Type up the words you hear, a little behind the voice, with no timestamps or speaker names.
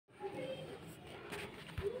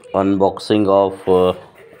Unboxing of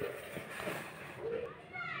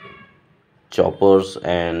choppers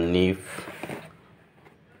and knife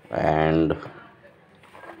and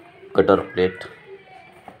cutter plate,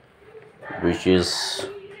 which is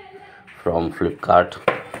from Flipkart,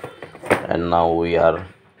 and now we are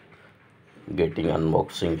getting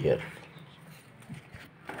unboxing here.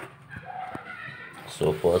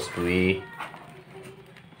 So first we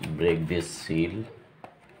break this seal,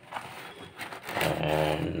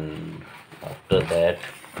 and after that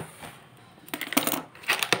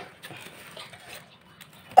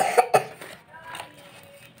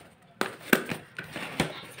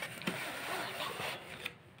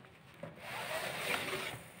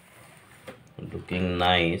looking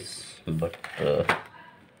nice, but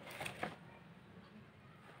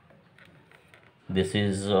this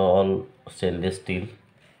is all stainless steel,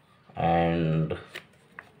 and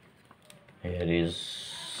here is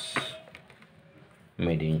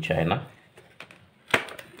made in China.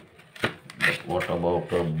 But what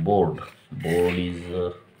about a board? Board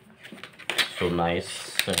is so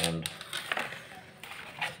nice, and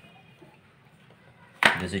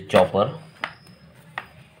this is chopper.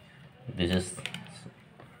 This is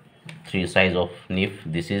 3 size of knife.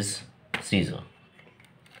 This is scissor,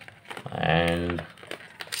 and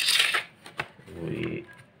we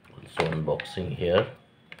also unboxing here.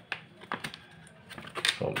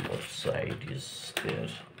 From both side is there.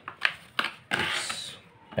 It's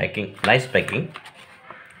packing, nice packing.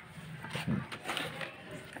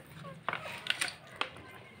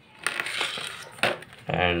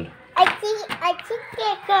 And I think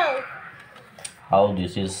how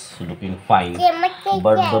this is looking fine,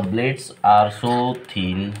 but the blades are so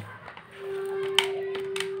thin.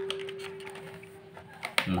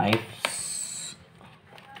 Knives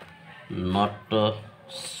not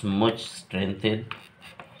much strengthened.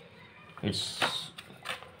 It's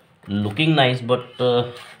looking nice, but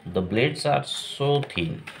the blades are so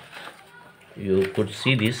thin. You could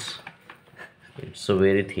see this, it's so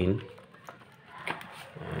very thin.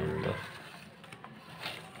 And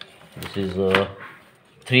this is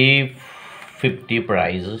 350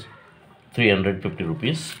 price, 350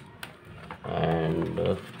 rupees. And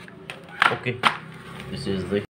okay, this is the